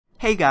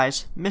Hey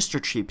guys, Mr.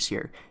 Cheeps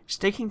here.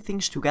 Sticking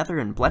things together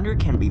in Blender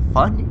can be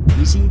fun,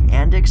 easy,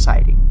 and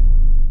exciting.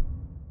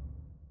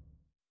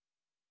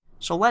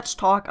 So let's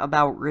talk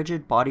about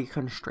rigid body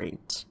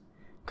constraints.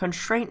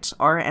 Constraints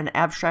are an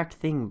abstract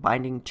thing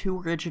binding two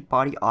rigid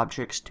body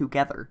objects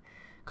together.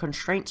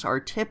 Constraints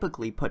are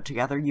typically put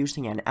together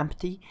using an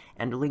empty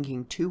and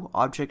linking two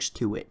objects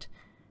to it.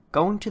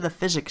 Going to the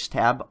Physics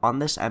tab on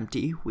this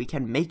empty, we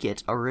can make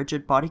it a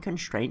rigid body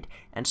constraint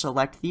and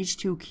select these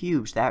two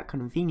cubes that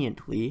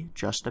conveniently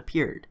just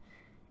appeared.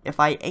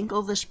 If I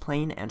angle this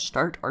plane and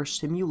start our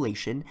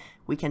simulation,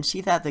 we can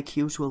see that the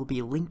cubes will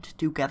be linked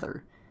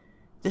together.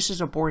 This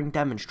is a boring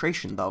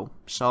demonstration though,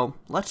 so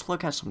let's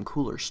look at some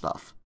cooler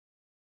stuff.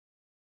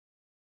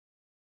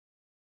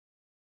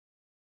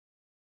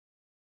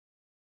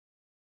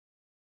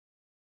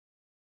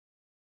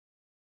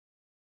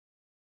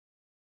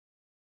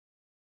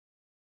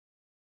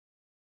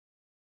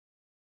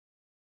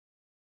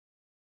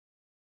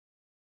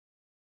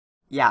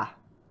 Yeah,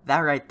 that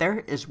right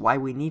there is why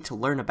we need to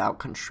learn about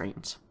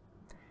constraints.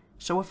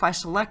 So if I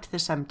select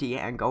this empty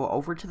and go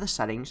over to the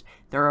settings,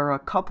 there are a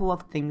couple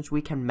of things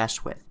we can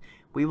mess with.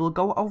 We will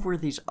go over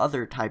these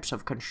other types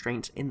of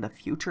constraints in the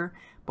future,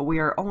 but we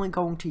are only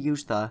going to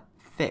use the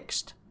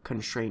fixed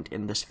constraint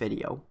in this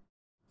video.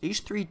 These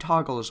three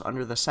toggles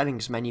under the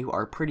settings menu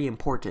are pretty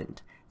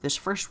important. This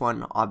first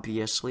one,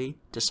 obviously,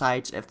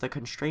 decides if the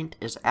constraint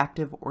is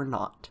active or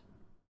not.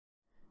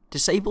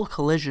 Disable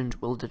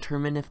collisions will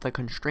determine if the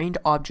constrained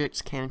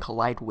objects can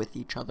collide with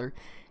each other.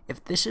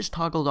 If this is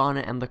toggled on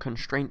and the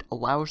constraint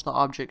allows the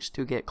objects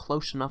to get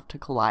close enough to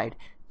collide,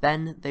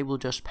 then they will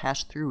just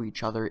pass through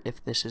each other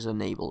if this is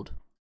enabled.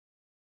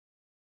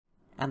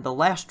 And the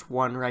last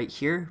one right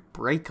here,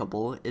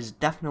 breakable, is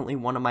definitely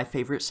one of my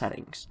favorite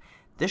settings.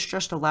 This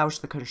just allows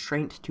the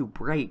constraint to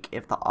break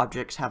if the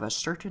objects have a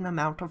certain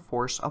amount of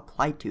force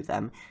applied to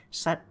them,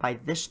 set by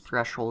this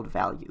threshold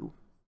value.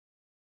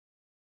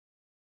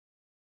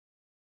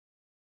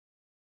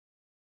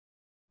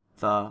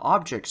 The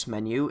Objects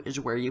menu is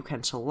where you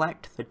can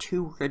select the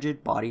two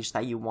rigid bodies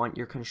that you want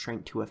your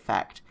constraint to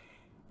affect,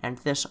 and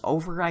this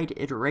Override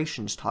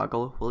Iterations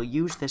toggle will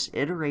use this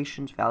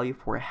iterations value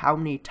for how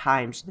many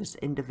times this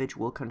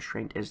individual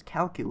constraint is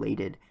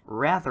calculated,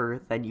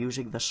 rather than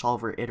using the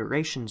Solver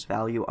Iterations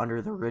value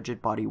under the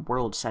rigid body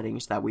world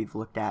settings that we've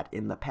looked at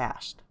in the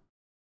past.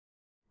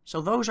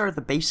 So those are the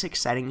basic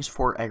settings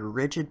for a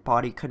rigid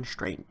body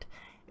constraint.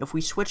 If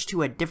we switch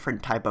to a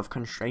different type of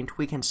constraint,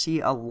 we can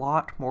see a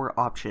lot more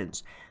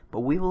options,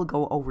 but we will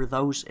go over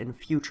those in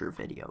future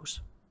videos.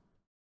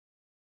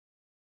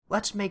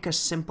 Let's make a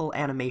simple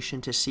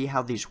animation to see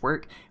how these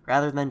work,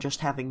 rather than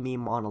just having me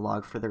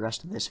monologue for the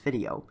rest of this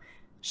video.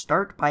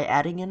 Start by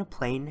adding in a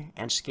plane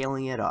and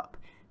scaling it up.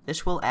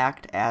 This will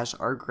act as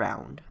our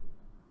ground.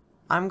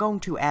 I'm going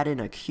to add in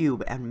a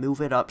cube and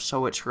move it up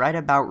so it's right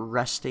about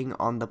resting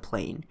on the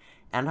plane,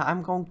 and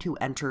I'm going to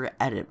enter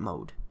edit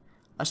mode.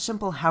 A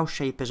simple house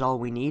shape is all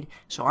we need,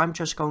 so I'm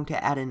just going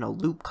to add in a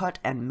loop cut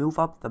and move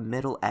up the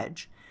middle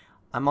edge.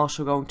 I'm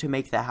also going to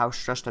make the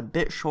house just a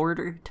bit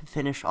shorter to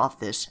finish off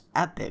this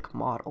epic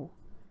model.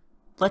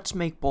 Let's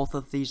make both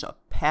of these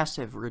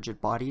passive rigid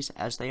bodies,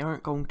 as they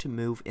aren't going to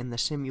move in the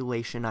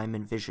simulation I'm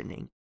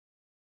envisioning.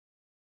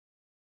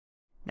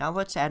 Now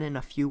let's add in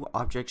a few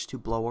objects to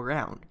blow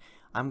around.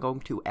 I'm going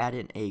to add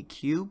in a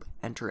cube,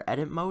 enter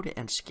edit mode,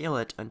 and scale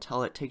it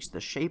until it takes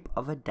the shape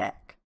of a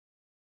deck.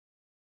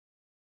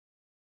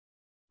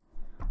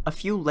 A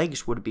few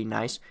legs would be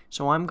nice,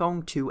 so I'm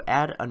going to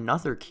add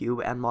another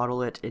cube and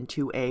model it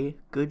into a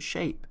good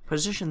shape.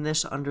 Position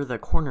this under the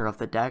corner of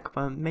the deck,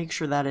 but make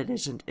sure that it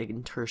isn't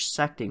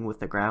intersecting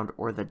with the ground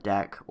or the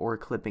deck or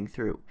clipping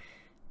through.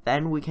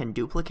 Then we can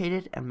duplicate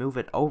it and move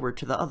it over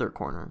to the other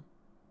corner.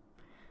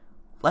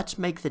 Let's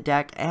make the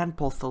deck and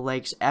both the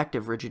legs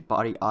active rigid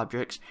body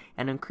objects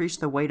and increase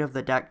the weight of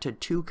the deck to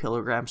 2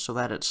 kilograms so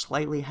that it's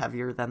slightly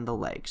heavier than the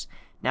legs.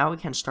 Now we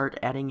can start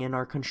adding in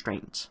our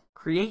constraints.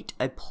 Create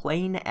a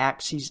plane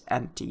axis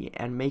empty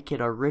and make it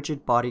a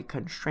rigid body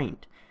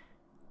constraint.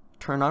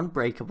 Turn on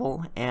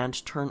breakable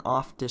and turn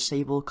off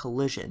disable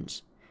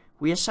collisions.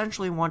 We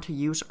essentially want to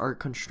use our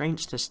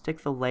constraints to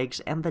stick the legs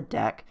and the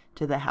deck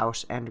to the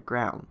house and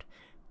ground.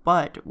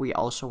 But we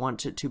also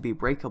want it to be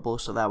breakable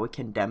so that we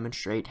can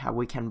demonstrate how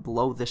we can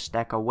blow this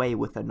deck away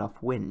with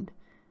enough wind.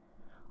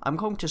 I'm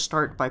going to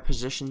start by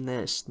positioning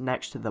this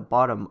next to the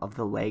bottom of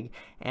the leg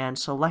and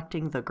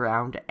selecting the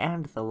ground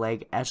and the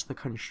leg as the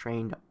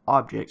constrained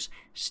objects,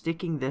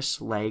 sticking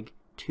this leg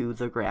to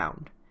the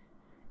ground.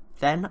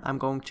 Then I'm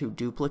going to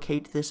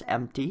duplicate this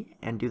empty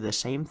and do the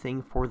same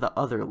thing for the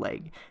other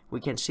leg.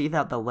 We can see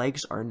that the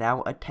legs are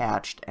now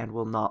attached and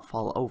will not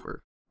fall over.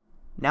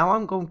 Now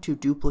I'm going to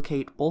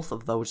duplicate both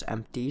of those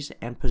empties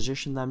and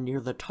position them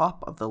near the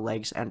top of the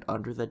legs and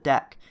under the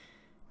deck.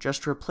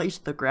 Just replace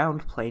the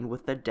ground plane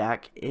with the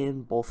deck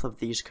in both of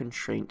these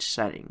constraint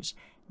settings.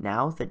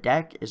 Now the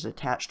deck is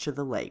attached to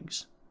the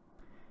legs.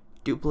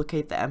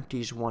 Duplicate the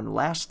empties one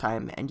last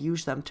time and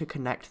use them to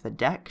connect the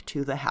deck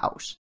to the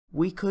house.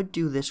 We could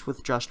do this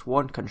with just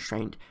one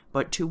constraint,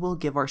 but 2 will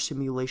give our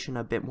simulation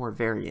a bit more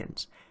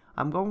variance.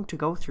 I'm going to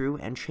go through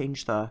and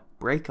change the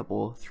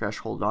breakable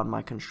threshold on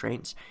my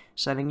constraints,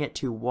 setting it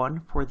to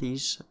 1 for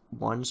these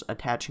ones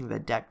attaching the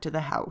deck to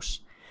the house.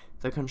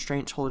 The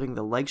constraints holding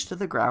the legs to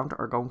the ground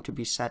are going to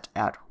be set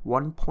at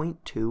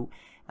 1.2,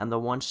 and the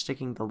ones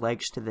sticking the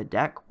legs to the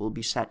deck will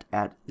be set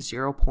at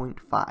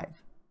 0.5.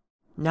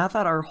 Now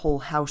that our whole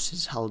house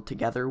is held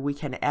together, we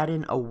can add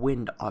in a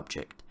wind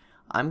object.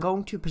 I'm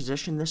going to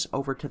position this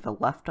over to the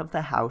left of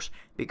the house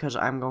because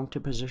I'm going to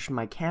position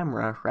my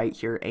camera right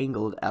here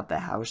angled at the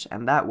house,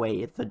 and that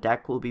way the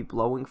deck will be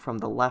blowing from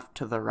the left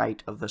to the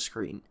right of the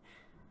screen.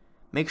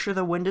 Make sure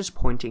the wind is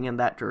pointing in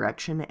that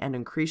direction and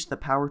increase the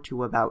power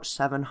to about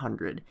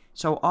 700.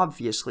 So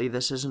obviously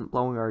this isn't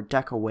blowing our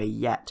deck away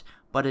yet,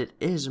 but it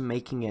is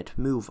making it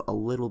move a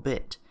little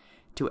bit.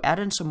 To add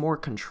in some more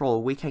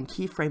control, we can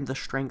keyframe the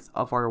strength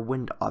of our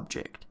wind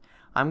object.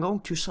 I'm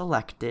going to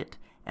select it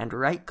and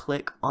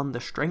right-click on the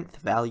strength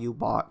value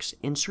box,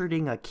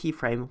 inserting a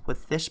keyframe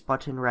with this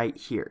button right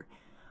here.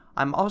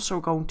 I'm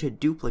also going to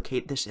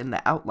duplicate this in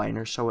the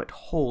outliner so it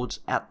holds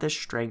at this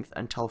strength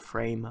until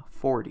frame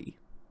 40.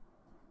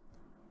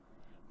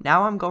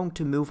 Now I'm going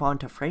to move on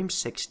to frame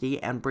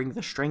 60 and bring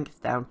the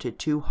strength down to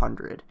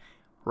 200.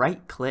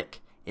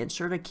 Right-click,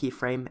 insert a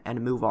keyframe,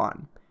 and move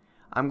on.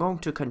 I'm going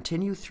to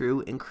continue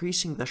through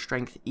increasing the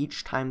strength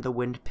each time the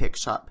wind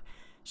picks up.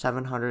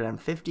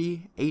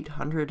 750,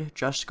 800,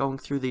 just going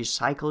through these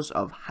cycles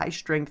of high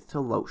strength to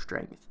low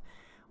strength.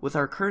 With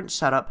our current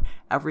setup,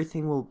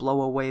 everything will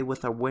blow away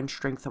with a wind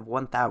strength of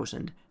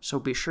 1000, so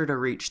be sure to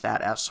reach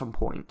that at some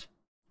point.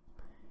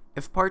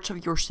 If parts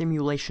of your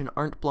simulation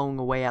aren't blowing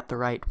away at the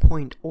right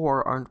point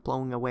or aren't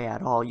blowing away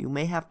at all, you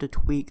may have to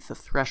tweak the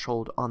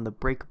threshold on the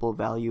breakable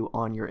value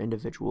on your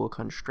individual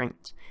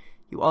constraints.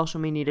 You also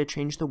may need to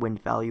change the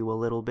wind value a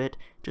little bit,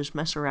 just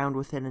mess around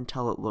with it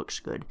until it looks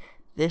good.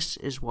 This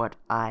is what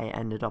I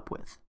ended up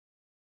with.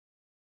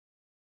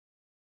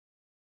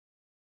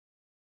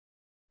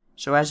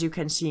 So as you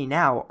can see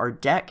now, our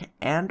deck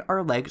and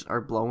our legs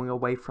are blowing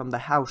away from the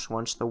house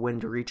once the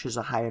wind reaches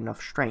a high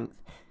enough strength.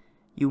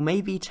 You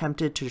may be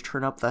tempted to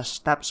turn up the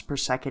steps per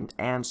second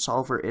and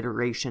solver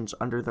iterations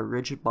under the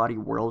rigid body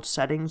world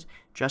settings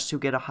just to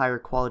get a higher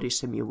quality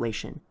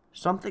simulation.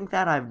 Something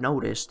that I've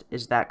noticed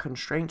is that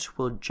constraints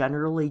will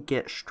generally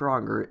get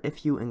stronger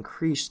if you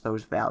increase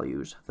those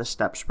values, the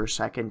steps per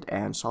second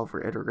and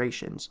solver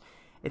iterations.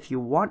 If you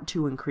want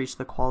to increase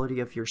the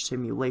quality of your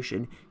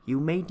simulation, you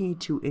may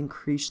need to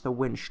increase the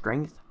wind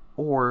strength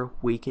or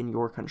weaken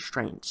your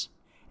constraints.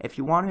 If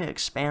you want to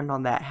expand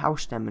on that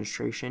house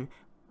demonstration,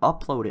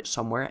 upload it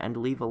somewhere and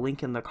leave a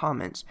link in the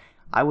comments.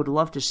 I would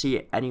love to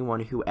see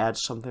anyone who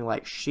adds something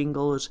like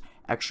shingles,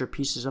 extra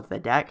pieces of the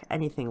deck,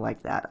 anything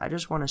like that. I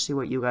just want to see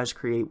what you guys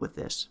create with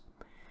this.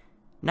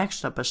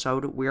 Next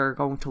episode, we are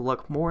going to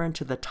look more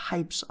into the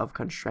types of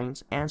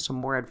constraints and some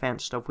more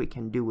advanced stuff we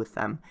can do with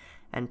them.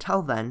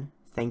 Until then,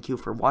 thank you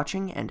for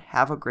watching and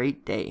have a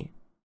great day.